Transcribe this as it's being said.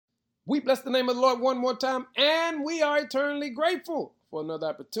We bless the name of the Lord one more time, and we are eternally grateful for another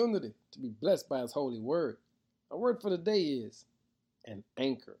opportunity to be blessed by his holy word. Our word for the day is an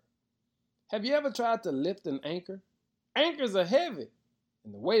anchor. Have you ever tried to lift an anchor? Anchors are heavy,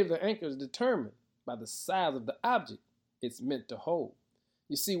 and the weight of the anchor is determined by the size of the object it's meant to hold.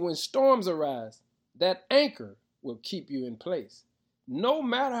 You see, when storms arise, that anchor will keep you in place. No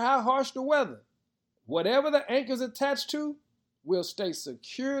matter how harsh the weather, whatever the anchor is attached to will stay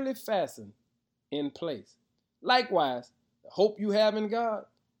securely fastened in place. Likewise, the hope you have in God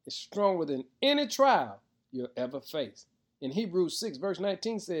is stronger than any trial you'll ever face. In Hebrews 6 verse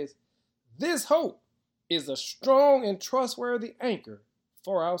 19 says, "This hope is a strong and trustworthy anchor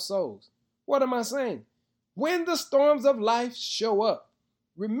for our souls." What am I saying? When the storms of life show up,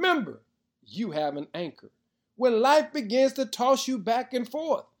 remember you have an anchor. When life begins to toss you back and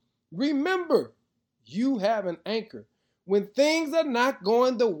forth, remember you have an anchor. When things are not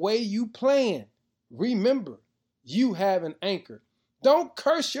going the way you planned, remember you have an anchor. Don't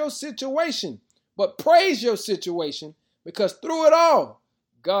curse your situation, but praise your situation, because through it all,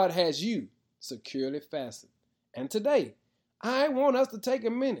 God has you securely fastened. And today, I want us to take a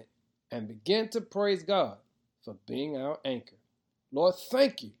minute and begin to praise God for being our anchor. Lord,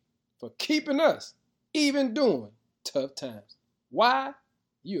 thank you for keeping us even during tough times. Why?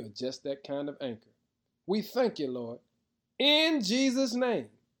 You are just that kind of anchor. We thank you, Lord. In Jesus' name,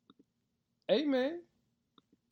 amen.